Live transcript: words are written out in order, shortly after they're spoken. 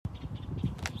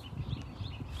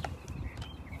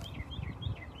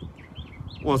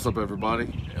What's up,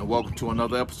 everybody, and welcome to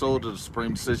another episode of the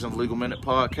Supreme Decisions Legal Minute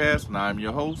Podcast, and I'm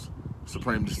your host,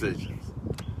 Supreme Decisions.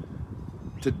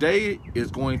 Today is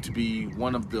going to be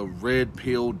one of the Red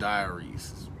Pill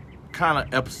Diaries, kind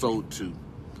of episode 2.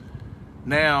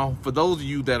 Now, for those of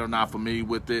you that are not familiar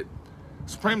with it,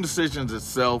 Supreme Decisions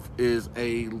itself is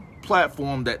a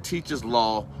platform that teaches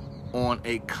law on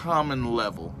a common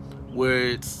level, where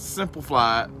it's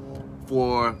simplified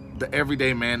for the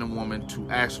everyday man and woman to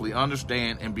actually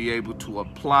understand and be able to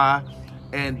apply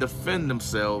and defend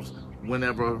themselves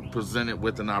whenever presented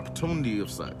with an opportunity of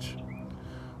such.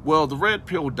 Well, the Red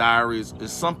Pill Diaries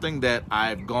is something that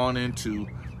I've gone into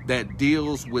that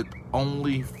deals with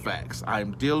only facts.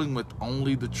 I'm dealing with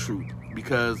only the truth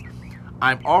because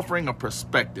I'm offering a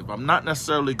perspective. I'm not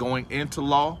necessarily going into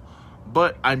law,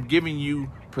 but I'm giving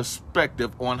you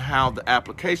perspective on how the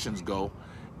applications go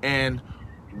and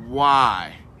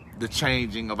why the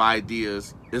changing of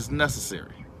ideas is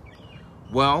necessary.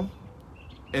 Well,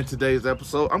 in today's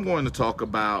episode, I'm going to talk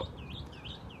about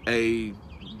a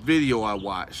video I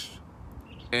watched,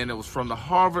 and it was from the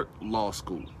Harvard Law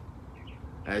School.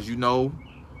 As you know,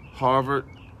 Harvard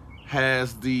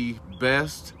has the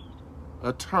best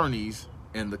attorneys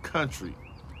in the country,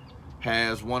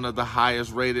 has one of the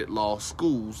highest rated law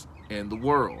schools in the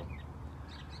world.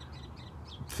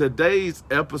 Today's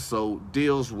episode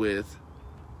deals with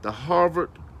the Harvard,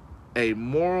 a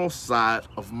moral side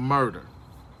of murder.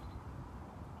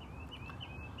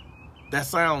 That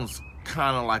sounds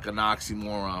kind of like an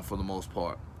oxymoron for the most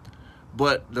part.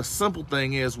 But the simple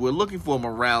thing is, we're looking for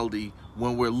morality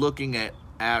when we're looking at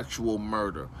actual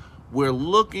murder. We're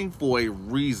looking for a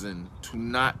reason to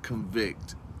not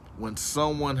convict when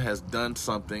someone has done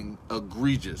something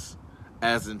egregious,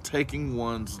 as in taking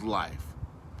one's life.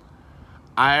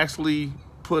 I actually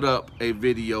put up a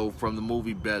video from the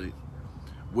movie Betty,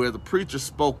 where the preacher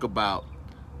spoke about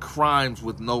crimes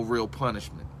with no real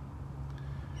punishment.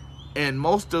 And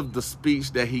most of the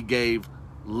speech that he gave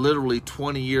literally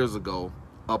 20 years ago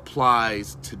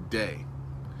applies today.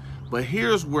 But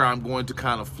here's where I'm going to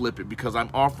kind of flip it, because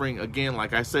I'm offering, again,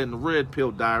 like I said in the Red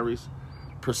Pill Diaries,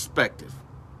 perspective.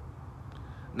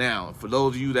 Now, for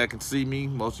those of you that can see me,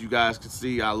 most of you guys can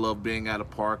see I love being at a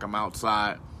park. I'm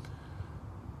outside.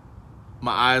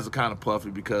 My eyes are kind of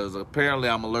puffy because apparently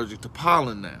I'm allergic to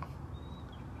pollen now.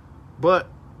 But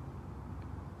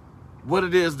what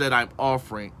it is that I'm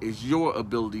offering is your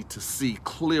ability to see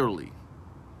clearly,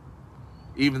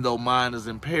 even though mine is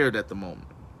impaired at the moment.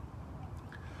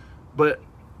 But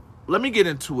let me get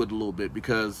into it a little bit,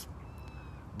 because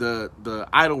the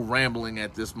idle rambling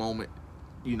at this moment,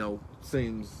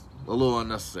 seems a little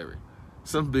unnecessary.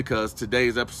 Simply because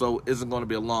today's episode isn't going to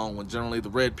be a long one. Generally,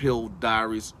 the Red Pill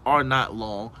Diaries are not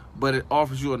long, but it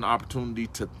offers you an opportunity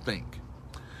to think.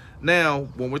 Now,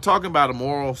 when we're talking about a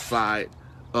moral side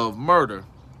of murder,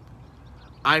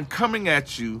 I'm coming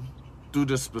at you through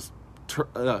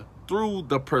the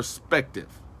perspective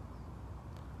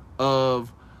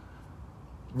of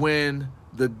when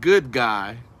the good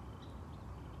guy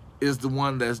is the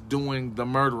one that's doing the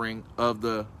murdering of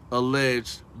the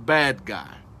alleged bad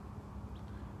guy.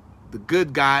 The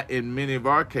good guy in many of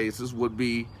our cases would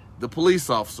be the police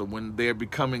officer when they're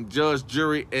becoming judge,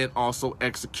 jury, and also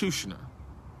executioner.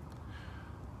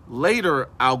 Later,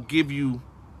 I'll give you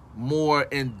more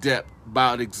in depth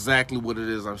about exactly what it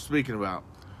is I'm speaking about.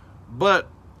 But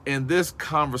in this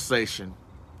conversation,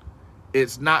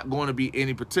 it's not going to be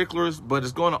any particulars, but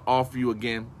it's going to offer you,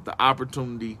 again, the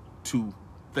opportunity to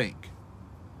think.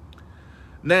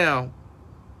 Now,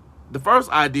 the first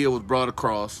idea was brought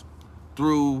across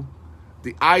through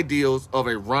the ideals of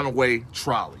a runaway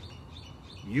trolley.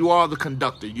 You are the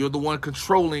conductor. You're the one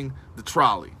controlling the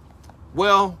trolley.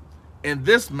 Well, in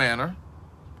this manner,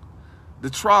 the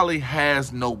trolley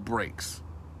has no brakes.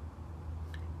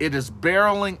 It is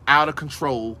barreling out of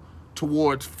control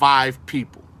towards 5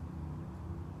 people.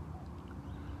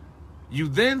 You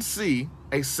then see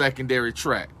a secondary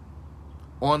track.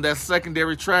 On that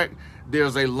secondary track,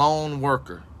 there's a lone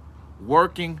worker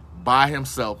working by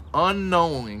himself,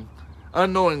 unknowingly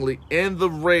in the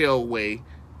railway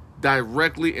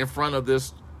directly in front of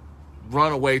this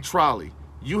runaway trolley.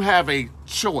 You have a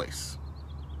choice.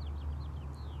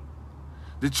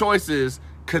 The choice is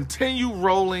continue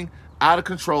rolling out of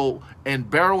control and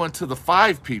barrel into the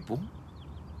 5 people,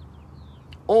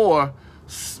 or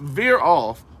veer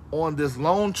off on this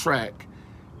lone track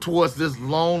towards this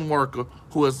lone worker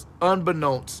who is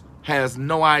unbeknownst, has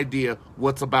no idea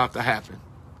what's about to happen.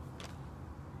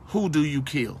 Who do you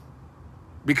kill?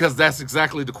 Because that's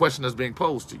exactly the question that's being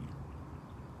posed to you.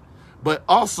 But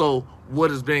also, what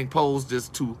is being posed is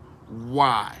to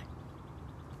why.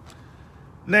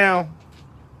 Now,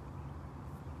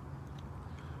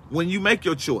 when you make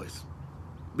your choice,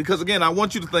 because again, I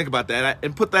want you to think about that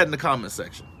and put that in the comment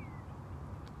section.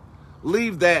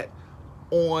 Leave that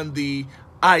on the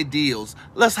ideals.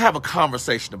 Let's have a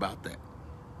conversation about that.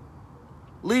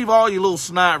 Leave all your little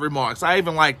snide remarks. I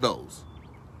even like those.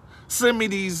 Send me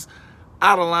these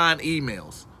out of line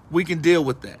emails. We can deal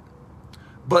with that.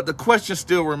 But the question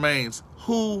still remains,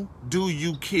 who do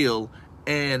you kill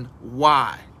and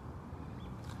why?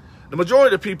 The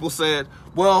majority of people said,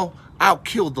 well, I'll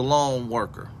kill the lone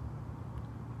worker.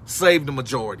 Save the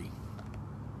majority.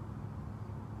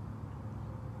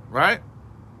 Right?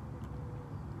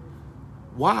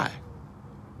 Why?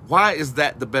 Why is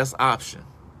that the best option?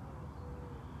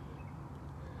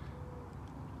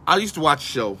 I used to watch a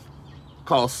show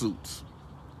called Suits.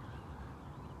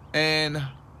 And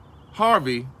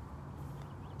Harvey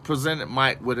presented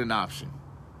Mike with an option.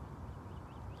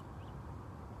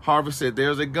 Harvey said,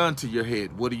 there's a gun to your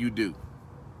head. What do you do?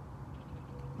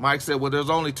 Mike said, well, there's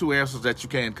only 2 answers that you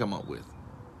can come up with.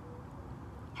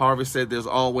 Harvey said, there's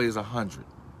always 100.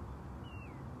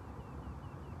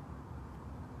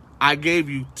 I gave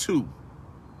you 2.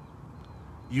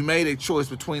 You made a choice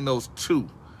between those 2,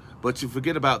 but you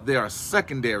forget about there are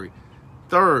secondary,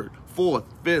 3rd, 4th,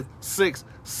 5th, 6th,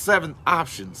 7th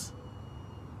options.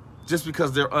 Just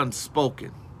because they're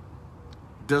unspoken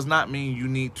does not mean you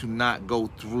need to not go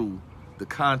through the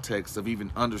context of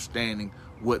even understanding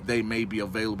what they may be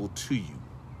available to you.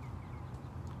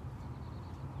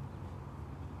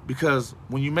 Because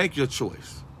when you make your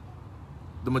choice,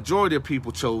 the majority of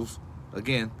people chose,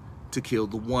 again, to kill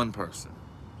the one person.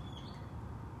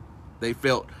 They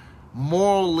felt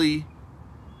morally,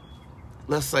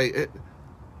 let's say,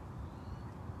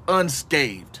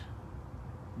 unscathed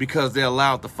because they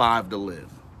allowed the 5 to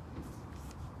live.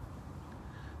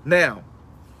 Now,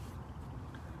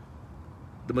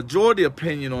 the majority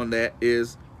opinion on that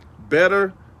is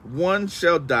better 1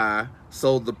 shall die,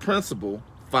 so the principle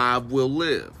 5 will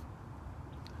live.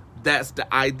 That's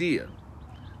the idea.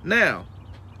 Now,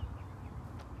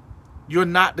 you're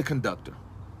not the conductor.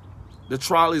 The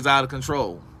trolley's out of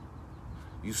control.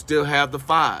 You still have the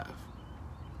 5.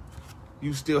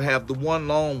 You still have the 1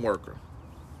 lone worker.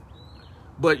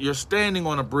 But you're standing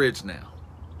on a bridge now.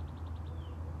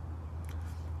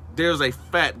 There's a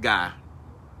fat guy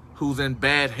who's in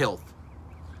bad health,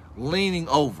 leaning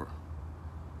over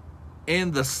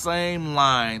in the same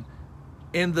line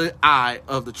in the eye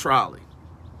of the trolley.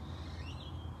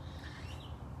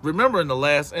 Remember, in the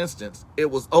last instance, it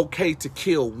was okay to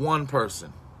kill 1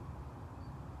 person.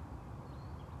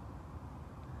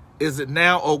 Is it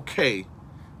now okay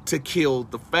to kill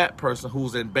the fat person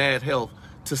who's in bad health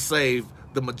to save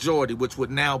the majority, which would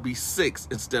now be 6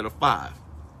 instead of 5?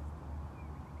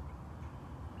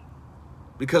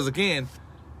 Because again,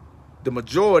 the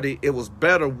majority, it was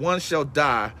better 1 shall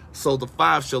die, so the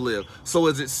 5 shall live. So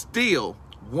is it still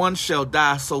 1 shall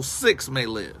die, so 6 may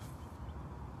live?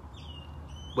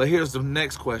 But here's the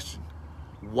next question.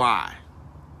 Why?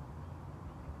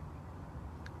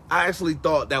 I actually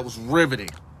thought that was riveting.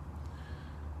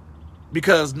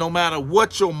 Because no matter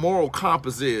what your moral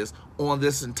compass is on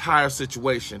this entire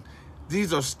situation,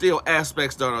 these are still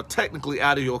aspects that are technically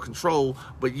out of your control,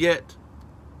 but yet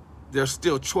there's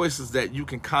still choices that you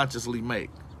can consciously make.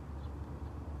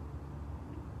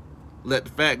 Let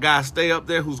the fat guy stay up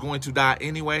there who's going to die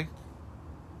anyway.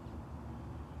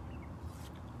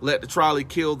 Let the trolley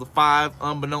kill the 5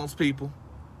 unbeknownst people.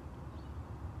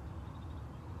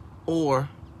 Or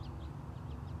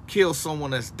kill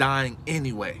someone that's dying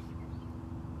anyway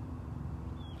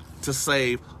to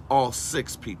save all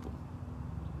 6 people.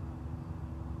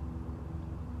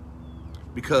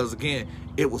 Because again,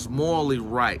 it was morally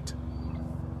right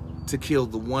to kill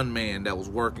the 1 man that was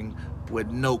working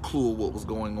with no clue of what was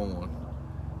going on.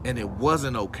 And it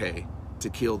wasn't okay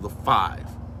to kill the 5.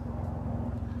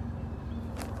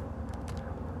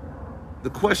 The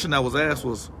question that was asked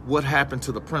was, what happened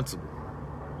to the principal?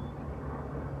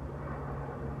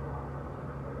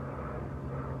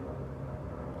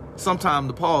 Sometimes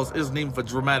the pause isn't even for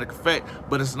dramatic effect,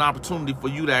 but it's an opportunity for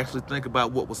you to actually think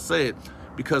about what was said,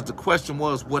 because the question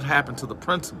was, what happened to the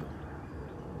principal?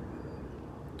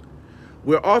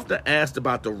 We're often asked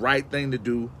about the right thing to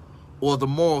do or the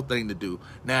moral thing to do.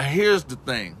 Now, here's the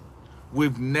thing.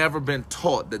 We've never been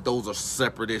taught that those are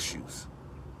separate issues.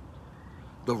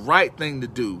 The right thing to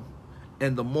do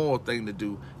and the moral thing to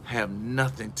do have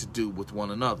nothing to do with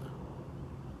one another.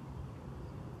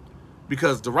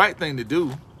 Because the right thing to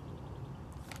do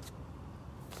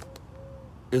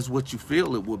is what you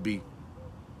feel it would be,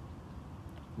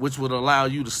 which would allow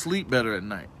you to sleep better at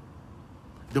night.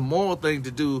 The moral thing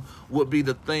to do would be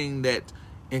the thing that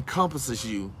encompasses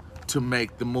you to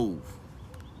make the move.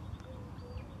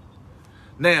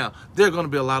 Now, there are going to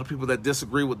be a lot of people that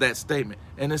disagree with that statement,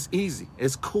 and it's easy.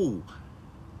 It's cool.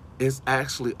 It's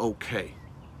actually okay,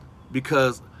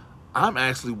 because I'm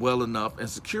actually well enough and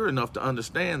secure enough to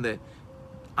understand that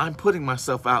I'm putting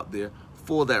myself out there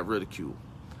for that ridicule.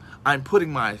 I'm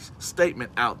putting my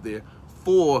statement out there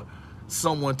for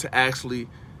someone to actually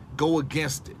go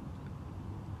against it.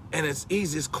 And it's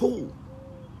easy, it's cool.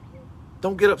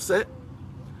 Don't get upset.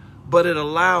 But it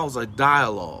allows a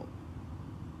dialogue.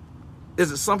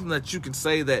 Is it something that you can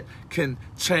say that can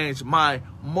change my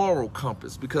moral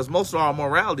compass? Because most of our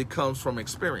morality comes from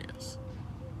experience.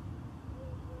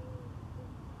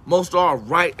 Most of our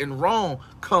right and wrong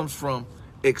comes from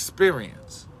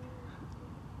experience.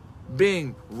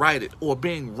 Being righted or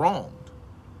being wronged.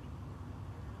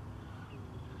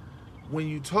 When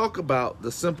you talk about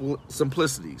the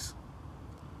simplicities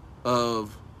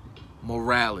of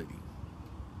morality,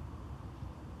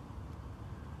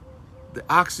 the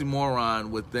oxymoron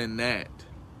within that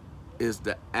is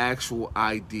the actual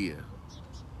idea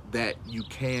that you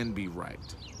can be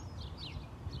right.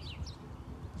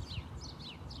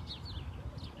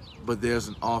 But there's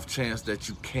an off chance that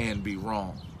you can be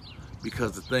wrong.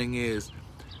 Because the thing is,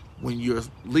 when you're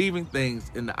leaving things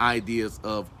in the ideas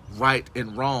of right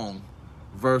and wrong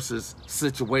versus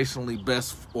situationally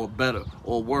best or better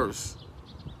or worse,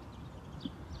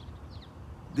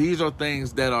 these are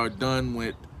things that are done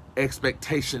with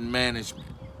expectation management.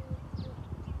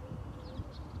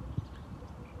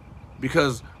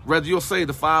 Because whether you'll say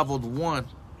the 5 or the 1,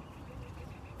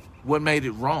 what made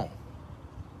it wrong?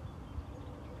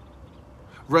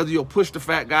 Whether you'll push the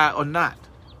fat guy or not,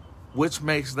 which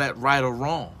makes that right or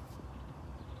wrong?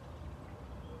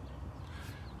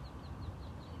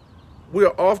 We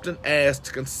are often asked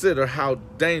to consider how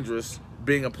dangerous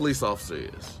being a police officer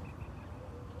is.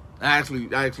 I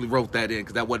actually wrote that in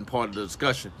because that wasn't part of the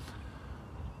discussion.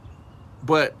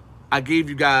 But I gave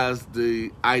you guys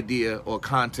the idea or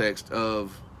context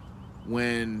of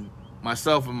when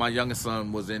myself and my youngest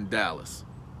son was in Dallas.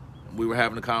 We were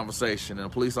having a conversation, and a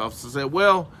police officer said,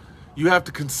 well, you have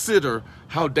to consider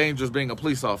how dangerous being a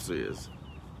police officer is.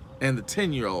 And the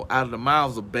 10-year-old, out of the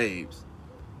mouths of babes,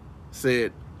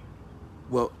 said,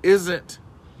 well, isn't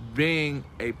being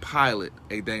a pilot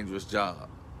a dangerous job?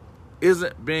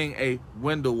 Isn't being a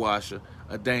window washer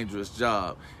a dangerous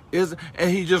job?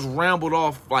 And he just rambled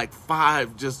off like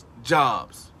 5 just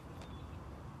jobs.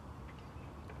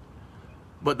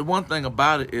 But the one thing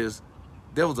about it is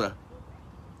there was a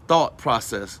thought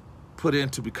process put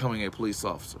into becoming a police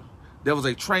officer. There was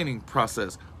a training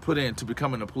process put into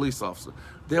becoming a police officer.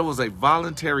 There was a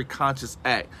voluntary conscious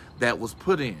act that was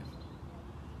put in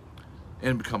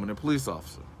becoming a police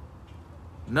officer.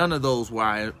 None of those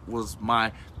was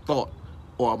my thought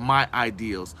or my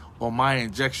ideals or my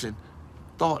injection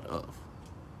thought of.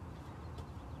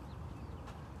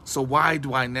 So why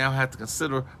do I now have to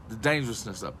consider the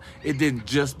dangerousness of it? It didn't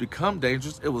just become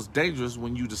dangerous. It was dangerous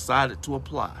when you decided to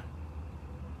apply.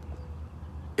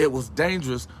 It was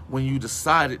dangerous when you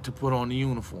decided to put on the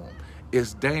uniform.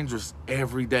 It's dangerous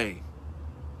every day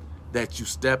that you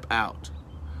step out.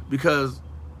 Because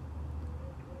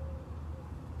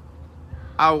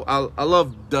I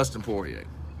love Dustin Poirier.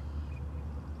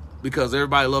 Because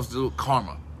everybody loves to do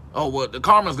karma. Oh, well, the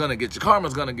karma's going to get you.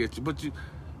 Karma's going to get you. But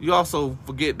you also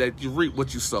forget that you reap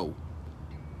what you sow.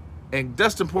 And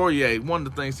Dustin Poirier, one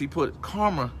of the things he put,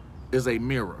 karma is a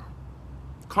mirror.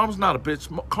 Karma's not a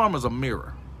bitch. Karma's a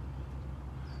mirror.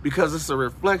 Because it's a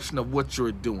reflection of what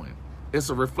you're doing. It's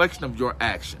a reflection of your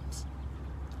actions.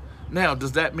 Now,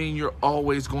 does that mean you're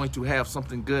always going to have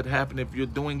something good happen if you're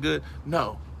doing good?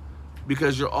 No.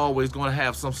 Because you're always going to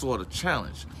have some sort of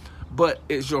challenge. But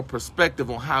it's your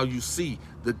perspective on how you see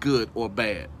the good or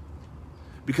bad.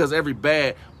 Because every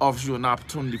bad offers you an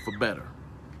opportunity for better.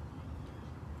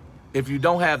 If you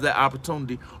don't have that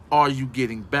opportunity, are you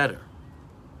getting better?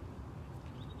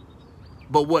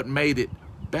 But what made it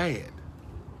bad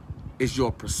is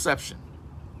your perception.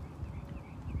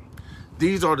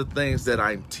 These are the things that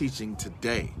I'm teaching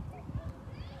today.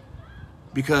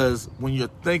 Because when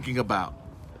you're thinking about,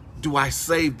 do I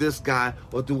save this guy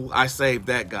or do I save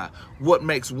that guy? What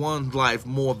makes one's life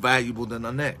more valuable than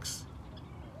the next?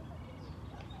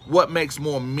 What makes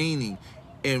more meaning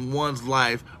in one's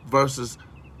life versus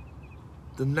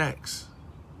the next?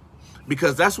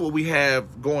 Because that's what we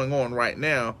have going on right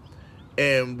now.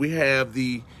 And we have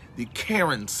the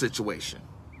Karen situation.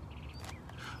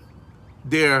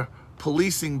 They're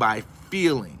policing by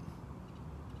feeling.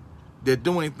 They're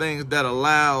doing things that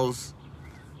allows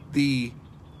the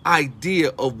idea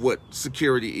of what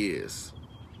security is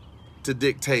to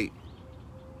dictate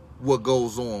what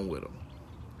goes on with them.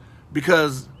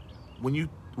 Because when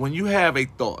you have a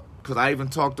thought, because I even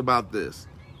talked about this,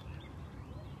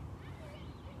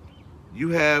 you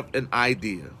have an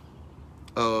idea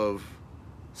of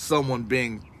someone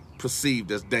being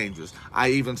perceived as dangerous. I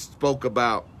even spoke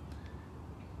about,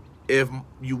 if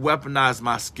you weaponize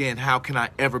my skin, how can I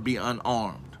ever be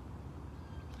unarmed?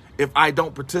 If I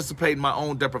don't participate in my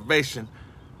own deprivation,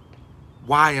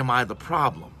 why am I the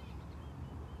problem?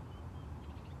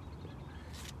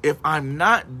 If I'm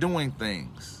not doing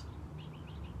things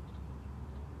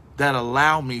that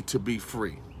allow me to be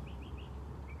free,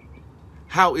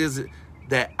 how is it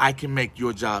that I can make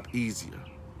your job easier?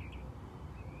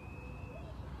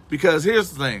 Because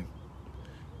here's the thing.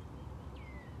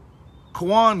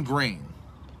 Kwan Green,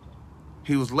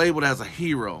 he was labeled as a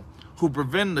hero who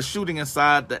prevented the shooting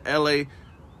inside the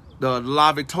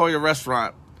La Victoria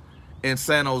restaurant in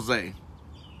San Jose.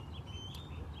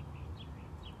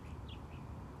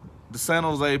 The San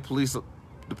Jose Police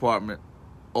Department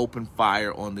opened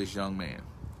fire on this young man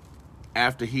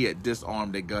after he had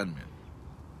disarmed a gunman.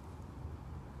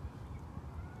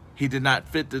 He did not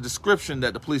fit the description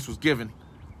that the police was given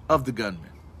of the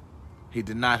gunman. He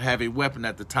did not have a weapon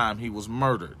at the time he was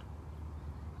murdered.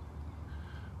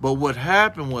 But what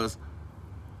happened was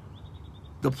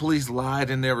the police lied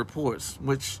in their reports,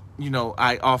 which,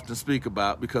 I often speak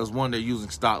about because, one, they're using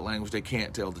stock language. They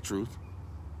can't tell the truth.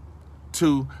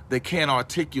 Two, they can't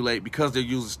articulate because they're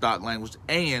using stock language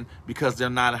and because they're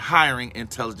not hiring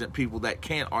intelligent people that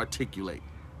can't articulate.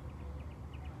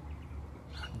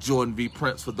 Jordan V.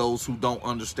 Prince, for those who don't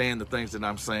understand the things that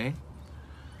I'm saying.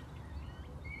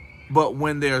 But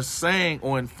when they're saying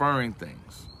or inferring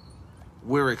things,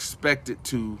 we're expected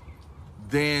to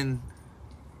then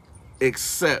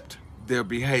accept their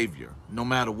behavior, no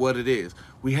matter what it is.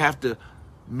 We have to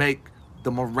make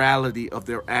the morality of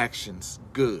their actions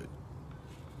good.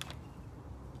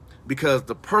 Because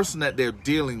the person that they're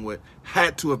dealing with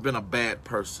had to have been a bad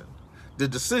person. The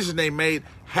decision they made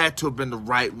had to have been the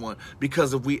right one.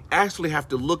 Because if we actually have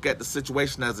to look at the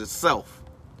situation as itself,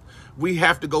 we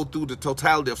have to go through the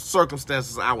totality of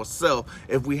circumstances ourselves.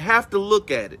 If we have to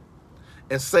look at it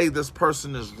and say this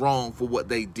person is wrong for what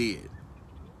they did,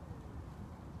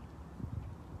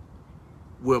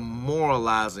 we're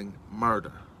moralizing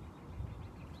murder.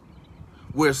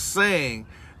 We're saying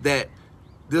that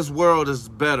this world is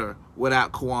better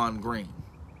without Kwan Green,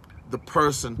 the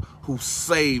person who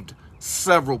saved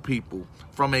several people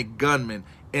from a gunman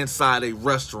inside a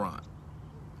restaurant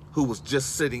who was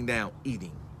just sitting down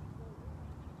eating.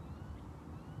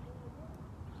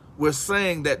 We're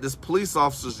saying that this police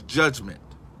officer's judgment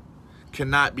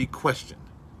cannot be questioned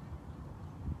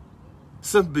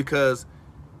simply because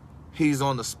he's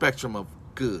on the spectrum of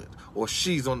good or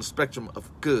she's on the spectrum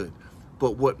of good.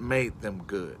 But what made them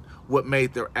good? What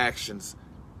made their actions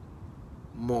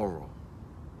moral?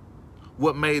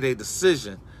 What made a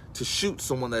decision to shoot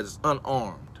someone that is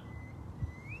unarmed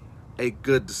a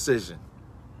good decision?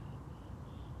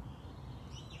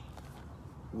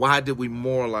 Why did we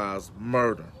moralize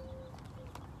murder?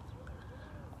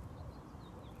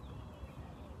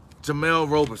 Jamel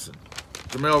Roberson.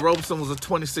 Jamel Roberson was a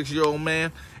 26-year-old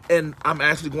man, and I'm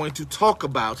actually going to talk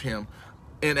about him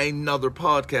in another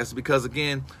podcast because,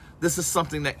 again, this is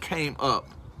something that came up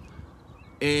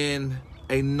in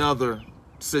another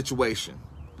situation.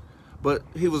 But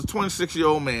he was a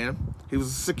 26-year-old man. He was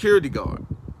a security guard.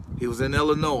 He was in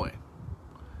Illinois.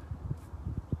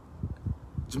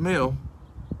 Jamel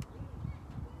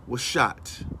was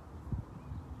shot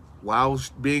while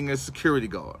being a security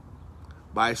guard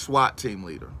by a SWAT team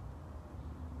leader.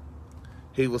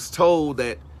 He was told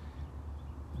that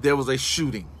there was a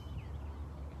shooting.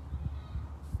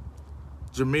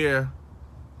 Jamel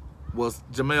was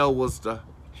the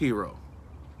hero.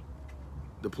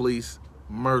 The police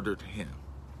murdered him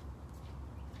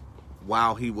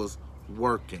while he was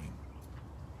working.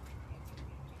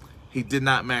 He did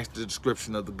not match the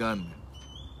description of the gunman.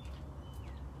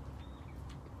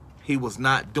 He was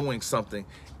not doing something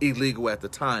illegal at the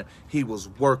time. He was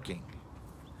working.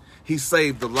 He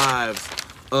saved the lives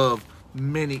of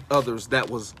many others that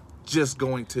was just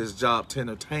going to his job to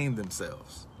entertain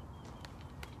themselves.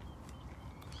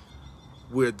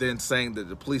 We're then saying that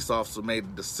the police officer made a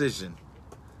decision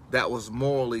that was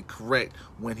morally correct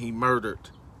when he murdered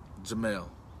Jamel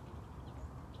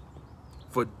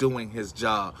for doing his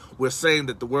job. We're saying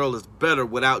that the world is better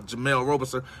without Jamel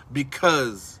Roberson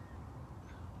because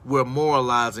we're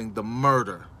moralizing the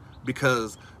murder,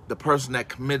 because the person that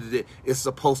committed it is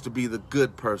supposed to be the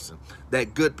good person.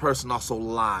 That good person also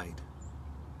lied.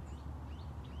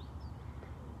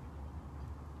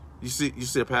 You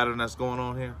see a pattern that's going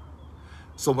on here?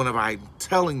 So whenever I'm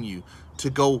telling you to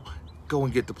go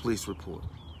and get the police report,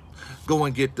 go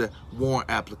and get the warrant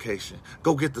application,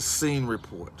 go get the scene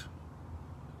report.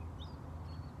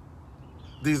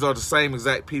 These are the same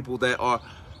exact people that are,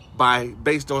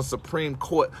 based on Supreme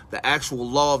Court, the actual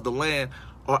law of the land,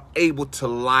 are able to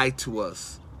lie to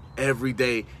us every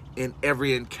day in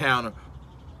every encounter.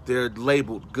 They're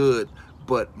labeled good,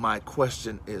 but my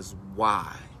question is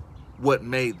why? What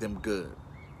made them good?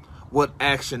 What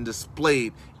action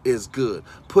displayed is good?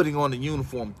 Putting on the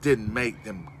uniform didn't make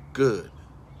them good.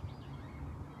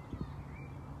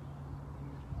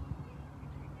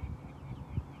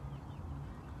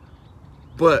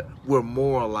 But we're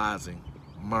moralizing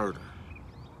murder.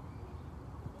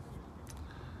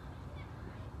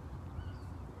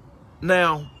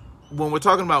 Now, when we're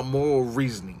talking about moral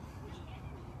reasoning,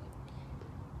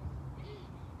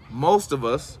 most of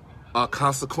us are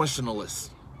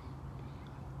consequentialists.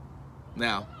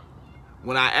 Now,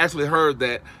 when I actually heard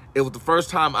that, it was the first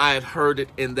time I had heard it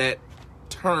in that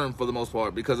term for the most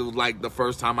part, because it was like the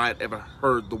first time I had ever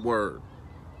heard the word.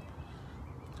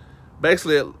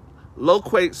 Basically, it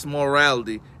locates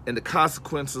morality in the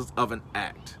consequences of an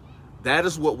act. That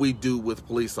is what we do with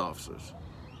police officers.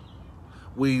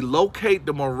 We locate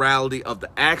the morality of the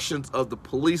actions of the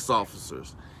police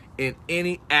officers in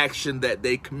any action that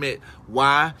they commit.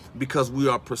 Why? Because we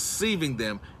are perceiving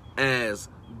them as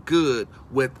good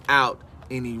without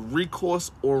any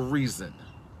recourse or reason.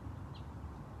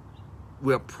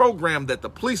 We are programmed that the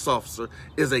police officer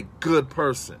is a good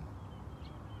person.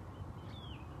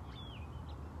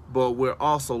 But we're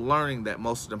also learning that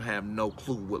most of them have no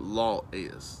clue what law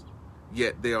is.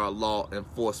 Yet they are law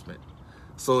enforcement.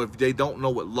 So if they don't know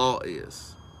what law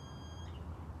is,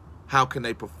 how can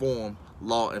they perform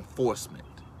law enforcement?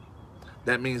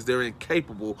 That means they're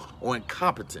incapable or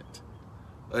incompetent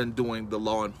in doing the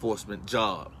law enforcement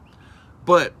job.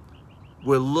 But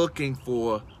we're looking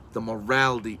for the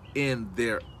morality in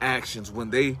their actions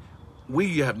when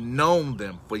we have known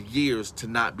them for years to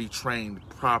not be trained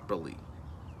properly.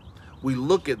 We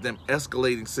look at them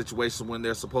escalating situations when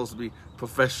they're supposed to be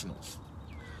professionals.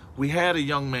 We had a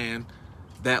young man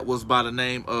that was by the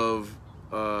name of,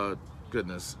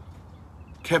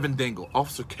 Kevin Dingle,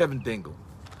 Officer Kevin Dingle.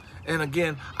 And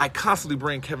again, I constantly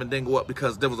bring Kevin Dingle up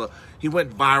because he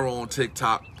went viral on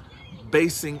TikTok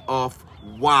basing off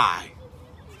why.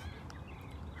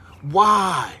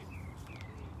 Why?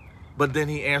 But then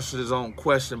he answered his own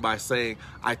question by saying,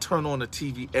 I turn on the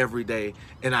TV every day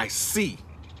and I see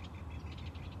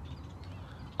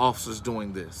officers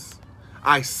doing this.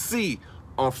 I see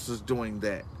officers doing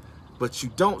that. But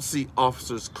you don't see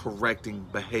officers correcting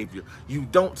behavior. You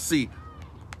don't see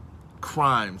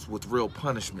crimes with real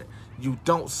punishment. You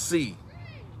don't see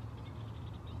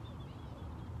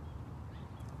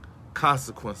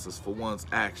consequences for one's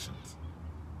actions.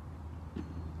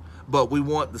 But we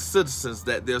want the citizens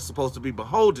that they're supposed to be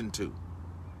beholden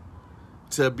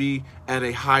to be at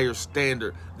a higher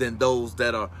standard than those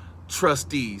that are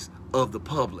trustees of the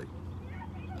public,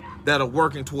 that are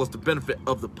working towards the benefit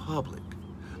of the public,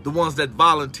 the ones that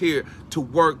volunteer to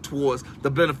work towards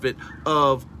the benefit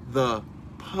of the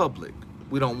public.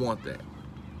 We don't want that.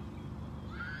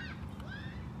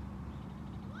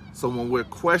 So when we're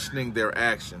questioning their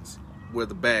actions, we're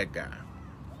the bad guy.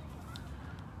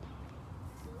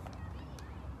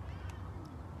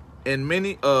 In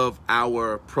many of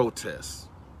our protests,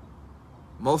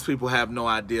 most people have no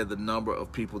idea the number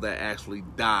of people that actually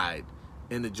died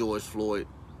in the George Floyd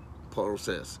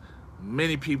process.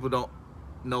 Many people don't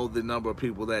know the number of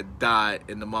people that died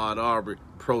in the Ahmaud Arbery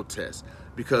protest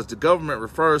because the government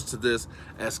refers to this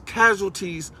as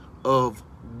casualties of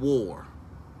war.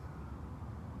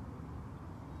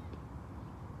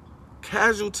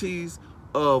 Casualties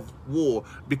of war,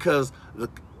 because the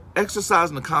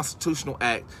exercising the Constitutional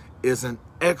Act is an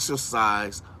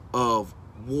exercise of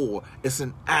war. It's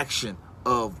an action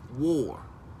of war.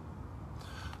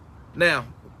 Now,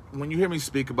 when you hear me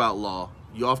speak about law,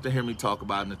 you often hear me talk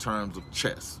about it in the terms of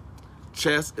chess.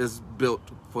 Chess is built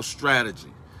for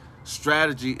strategy.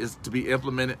 Strategy is to be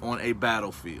implemented on a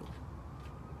battlefield.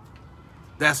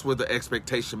 That's where the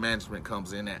expectation management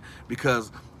comes in at,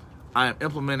 because I am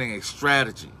implementing a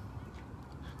strategy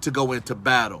to go into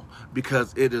battle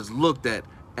because it is looked at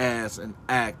as an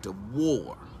act of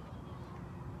war.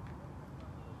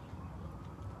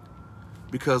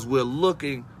 Because we're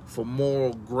looking for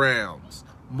moral grounds,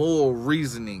 moral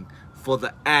reasoning for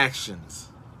the actions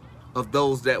of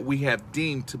those that we have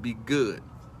deemed to be good,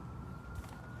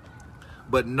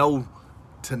 but know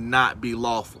to not be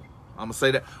lawful. I'm going to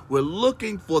say that. We're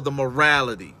looking for the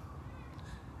morality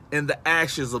in the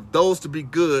actions of those to be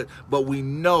good, but we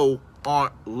know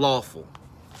aren't lawful.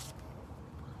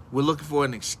 We're looking for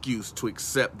an excuse to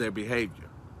accept their behavior.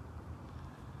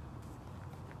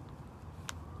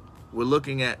 We're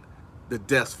looking at the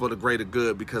deaths for the greater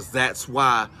good, because that's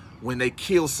why when they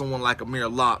kill someone like Amir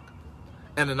Locke,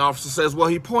 and an officer says, well,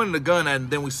 he pointed a gun at him,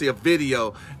 and then we see a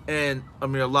video, and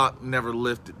Amir Locke never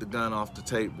lifted the gun off the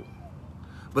table.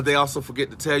 But they also forget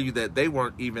to tell you that they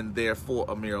weren't even there for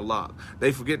Amir Locke.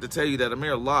 They forget to tell you that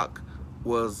Amir Locke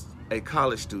was a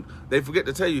college student. They forget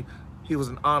to tell you he was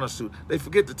an honor student. They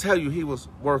forget to tell you he was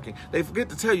working. They forget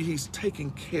to tell you he's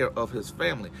taking care of his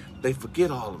family. They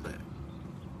forget all of that.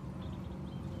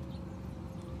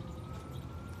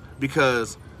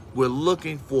 Because we're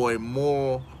looking for a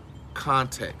moral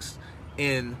context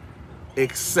in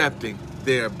accepting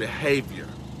their behavior.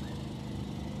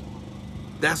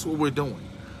 That's what we're doing.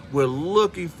 We're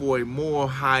looking for a moral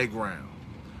high ground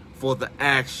for the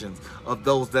actions of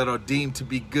those that are deemed to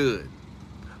be good,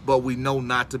 but we know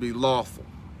not to be lawful.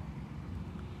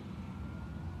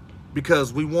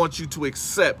 Because we want you to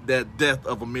accept that death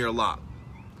of Amir Locke.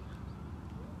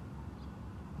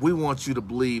 We want you to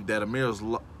believe that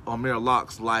Amir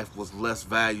Locke's life was less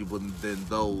valuable than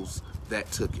those that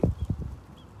took it.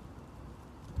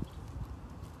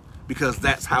 Because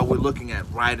that's how we're looking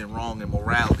at right and wrong and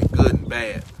morality, good and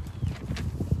bad.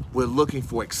 We're looking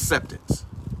for acceptance.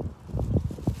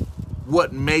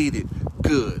 What made it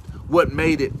good? What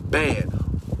made it bad?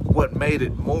 What made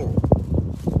it moral?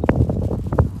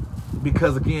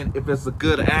 Because again, if it's a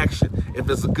good action, if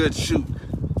it's a good shoot,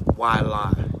 why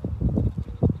lie?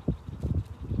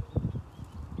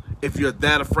 If you're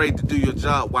that afraid to do your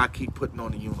job, why keep putting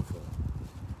on a uniform?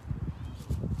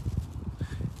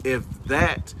 If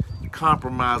that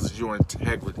compromises your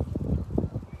integrity,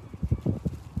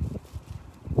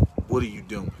 what are you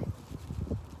doing?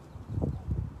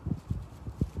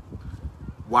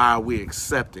 Why are we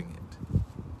accepting it?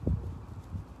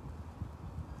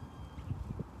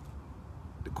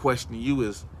 The question to you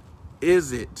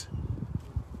is it,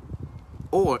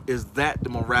 or is that the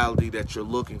morality that you're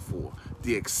looking for?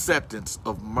 The acceptance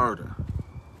of murder.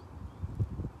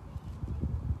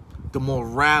 The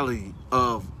morality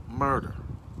of murder.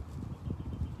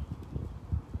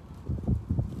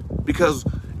 Because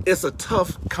it's a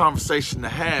tough conversation to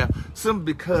have,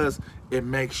 simply because it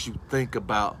makes you think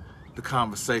about the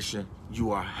conversation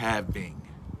you are having.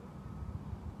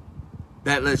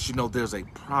 That lets you know there's a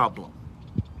problem.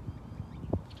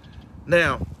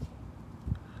 Now,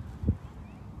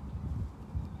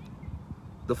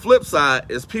 the flip side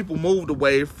is people moved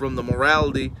away from the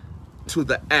morality to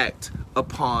the act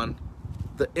upon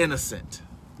the innocent.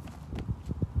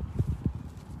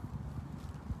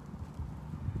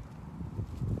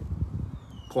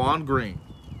 Quan Green,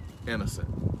 innocent.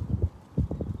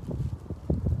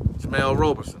 Jamel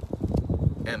Roberson,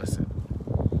 innocent.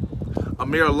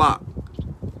 Amir Locke,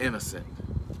 innocent.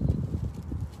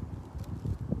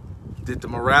 Did the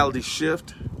morality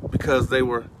shift because they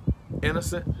were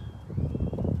innocent?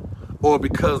 Or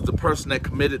because the person that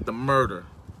committed the murder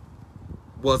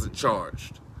wasn't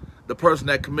charged? The person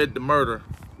that committed the murder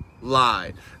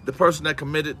lied. The person that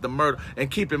committed the murder, and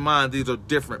keep in mind, these are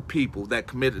different people that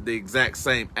committed the exact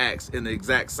same acts in the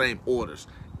exact same orders,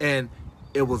 and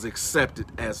it was accepted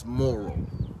as moral.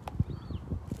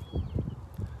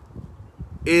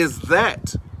 Is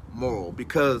that moral?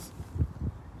 Because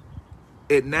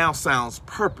it now sounds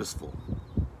purposeful.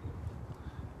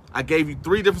 I gave you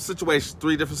 3 different situations,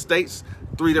 3 different states,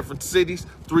 3 different cities,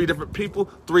 3 different people,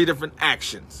 3 different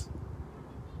actions,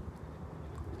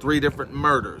 3 different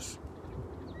murders,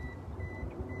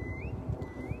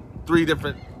 3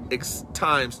 different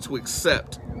times to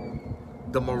accept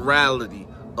the morality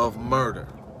of murder.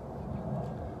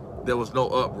 There was no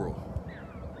uproar.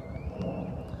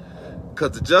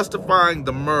 Because justifying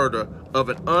the murder of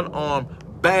an unarmed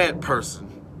bad person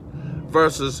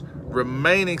versus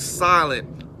remaining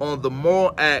silent on the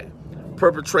moral act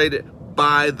perpetrated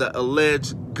by the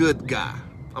alleged good guy.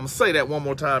 I'm going to say that one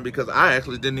more time because I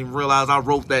actually didn't even realize I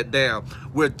wrote that down.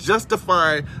 We're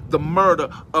justifying the murder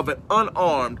of an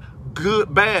unarmed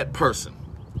bad person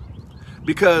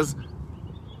because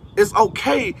it's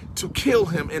okay to kill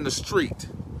him in the street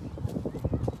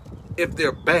if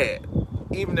they're bad,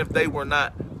 even if they were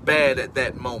not bad at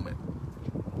that moment.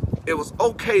 It was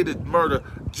okay to murder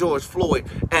George Floyd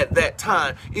at that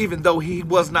time, even though he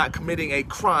was not committing a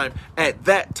crime at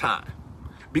that time,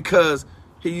 because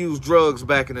he used drugs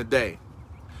back in the day,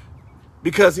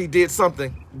 because he did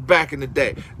something back in the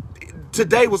day.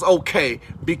 Today was okay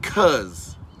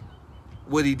because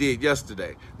what he did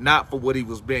yesterday, not for what he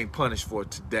was being punished for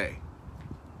today.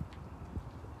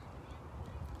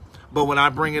 But when I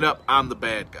bring it up, I'm the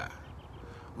bad guy.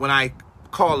 When I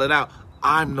call it out,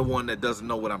 I'm the one that doesn't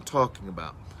know what I'm talking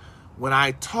about. When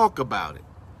I talk about it,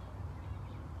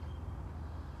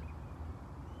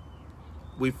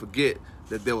 we forget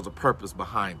that there was a purpose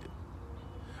behind it.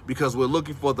 Because we're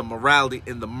looking for the morality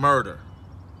in the murder.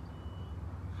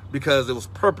 Because it was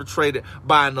perpetrated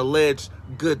by an alleged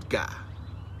good guy.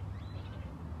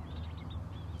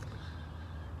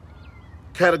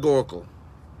 Categorical.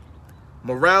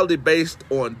 Morality based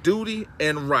on duty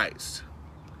and rights.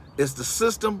 It's the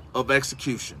system of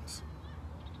executions.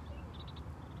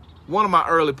 One of my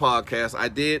early podcasts, I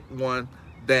did one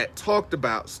that talked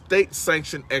about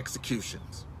state-sanctioned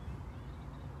executions.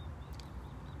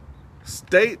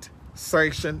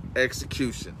 State-sanctioned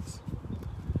executions.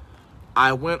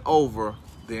 I went over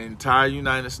the entire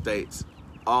United States,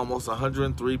 almost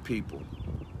 103 people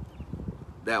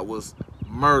that was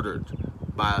murdered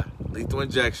by lethal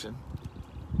injection,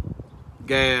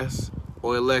 gas,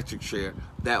 or electric chair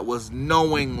that was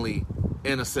knowingly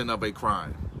innocent of a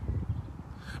crime.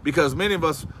 Because many of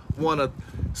us want to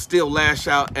still lash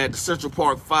out at the Central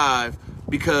Park 5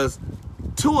 because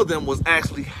 2 of them was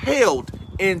actually held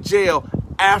in jail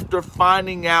after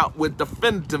finding out with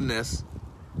definitiveness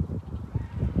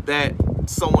that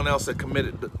someone else had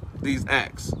committed these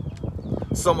acts.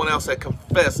 Someone else had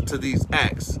confessed to these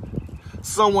acts.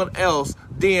 Someone else,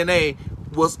 DNA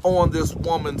was on this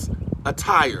woman's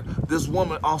attire. This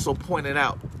woman also pointed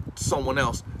out someone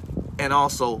else and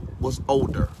also was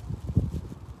older.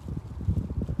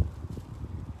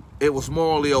 It was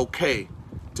morally okay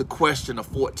to question a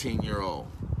 14-year-old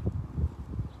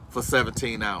for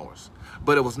 17 hours.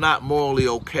 But it was not morally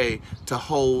okay to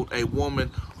hold a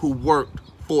woman who worked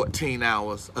 14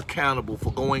 hours accountable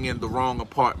for going in the wrong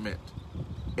apartment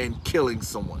and killing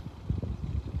someone.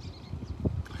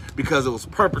 Because it was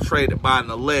perpetrated by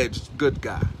an alleged good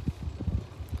guy.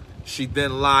 She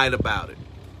then lied about it.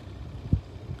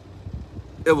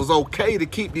 It was okay to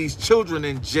keep these children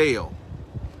in jail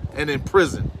and in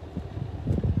prison,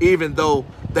 even though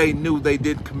they knew they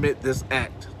didn't commit this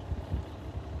act.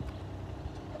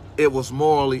 It was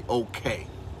morally okay.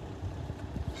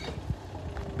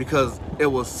 Because it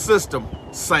was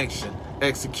system-sanctioned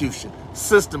execution,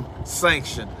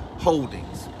 system-sanctioned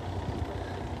holdings.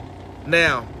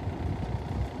 Now,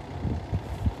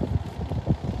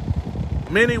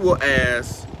 many will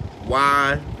ask,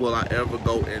 why will I ever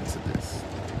go into this?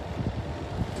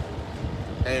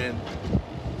 And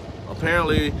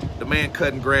apparently the man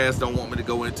cutting grass don't want me to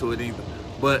go into it either.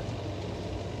 But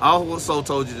I also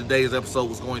told you today's episode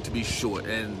was going to be short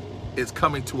and it's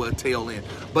coming to a tail end.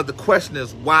 But the question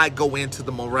is, why go into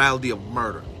the morality of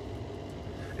murder?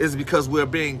 It's because we're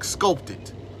being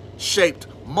sculpted, shaped,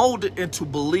 molded into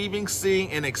believing,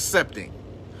 seeing, and accepting.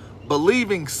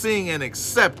 Believing, seeing, and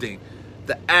accepting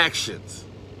the actions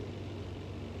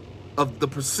of the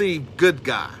perceived good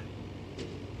guy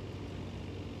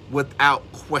without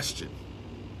question.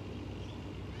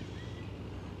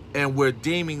 And we're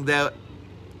deeming that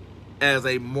as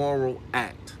a moral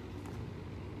act.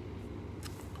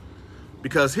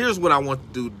 Because here's what I want to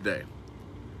do today.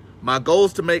 My goal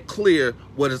is to make clear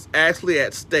what is actually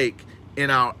at stake in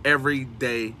our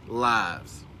everyday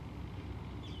lives.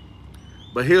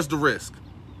 But here's the risk.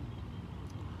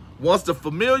 Once the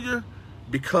familiar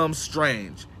becomes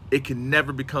strange, it can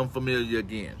never become familiar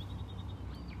again.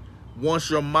 Once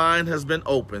your mind has been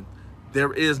opened,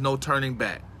 there is no turning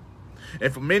back.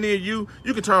 And for many of you,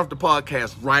 you can turn off the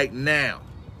podcast right now.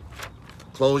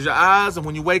 Close your eyes, and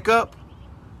when you wake up,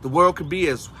 the world could be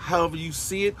as however you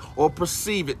see it or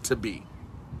perceive it to be.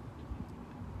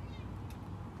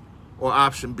 Or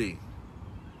option B.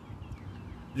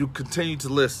 You continue to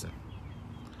listen.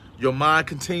 Your mind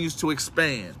continues to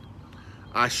expand.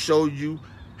 I show you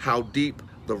how deep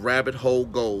the rabbit hole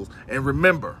goes. And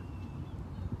remember,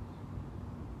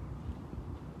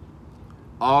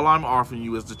 all I'm offering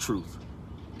you is the truth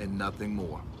and nothing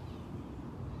more.